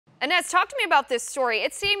Inez, talk to me about this story.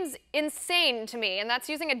 It seems insane to me, and that's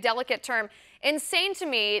using a delicate term, insane to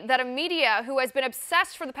me that a media who has been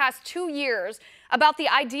obsessed for the past 2 years about the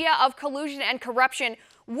idea of collusion and corruption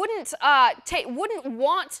wouldn't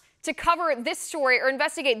want to cover this story or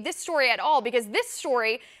investigate this story at all, because this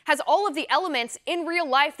story has all of the elements in real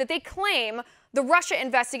life that they claim the Russia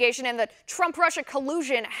investigation and the Trump-Russia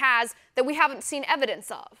collusion has that we haven't seen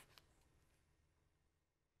evidence of.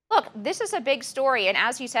 Look, this is a big story, and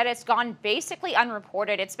as you said, it's gone basically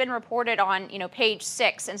unreported. It's been reported on, page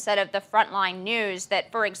 6 instead of the frontline news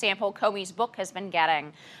that, for example, Comey's book has been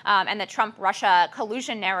getting, and the Trump-Russia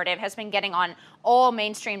collusion narrative has been getting on all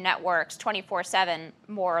mainstream networks 24/7,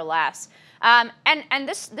 more or less.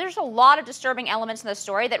 There's a lot of disturbing elements in the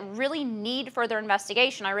story that really need further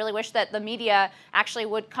investigation. I really wish that the media actually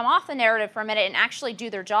would come off the narrative for a minute and actually do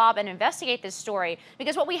their job and investigate this story.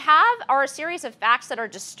 Because what we have are a series of facts that are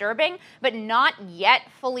disturbing, but not yet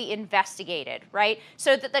fully investigated, right?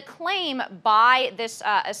 So that the claim by this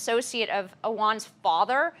associate of Awan's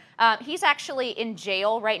father, he's actually in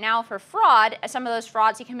jail right now for fraud, some of those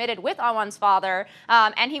frauds he committed with Awan's father,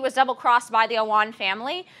 and he was double-crossed by the Awan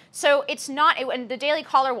family. So it's not, and the Daily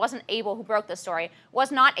Caller wasn't able, who broke this story,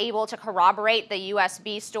 was not able to corroborate the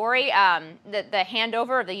USB story, the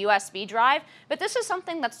handover of the USB drive. But this is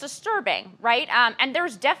something that's disturbing, right? And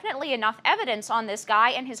there's definitely enough evidence on this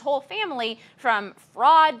guy and his whole family, from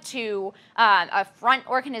fraud to a front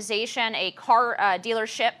organization, a car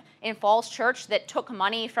dealership in Falls Church that took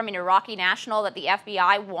money from an Iraqi national that the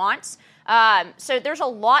FBI wants. So there's a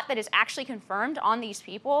lot that is actually confirmed on these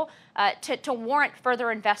people to warrant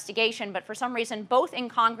further investigation. But for some reason, both in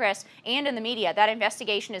Congress and in the media, that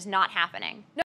investigation is not happening.